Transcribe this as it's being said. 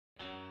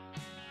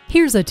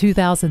Here's a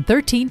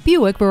 2013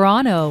 Buick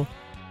Verano.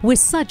 With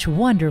such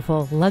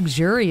wonderful,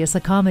 luxurious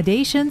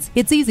accommodations,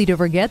 it's easy to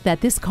forget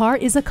that this car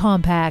is a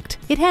compact.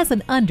 It has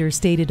an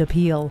understated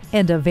appeal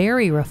and a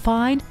very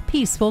refined,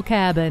 peaceful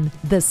cabin.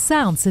 The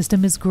sound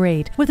system is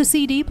great with a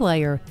CD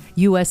player,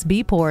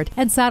 USB port,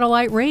 and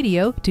satellite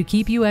radio to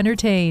keep you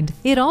entertained.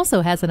 It also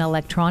has an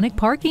electronic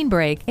parking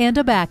brake and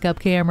a backup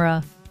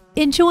camera.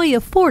 Enjoy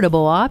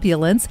affordable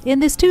opulence in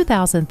this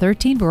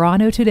 2013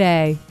 Verano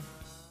today.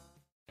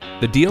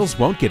 The deals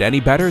won't get any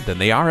better than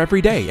they are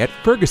every day at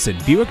Ferguson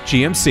Buick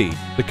GMC.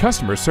 The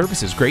customer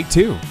service is great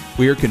too.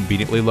 We are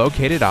conveniently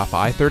located off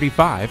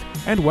I-35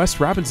 and West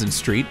Robinson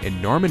Street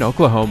in Norman,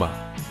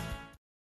 Oklahoma.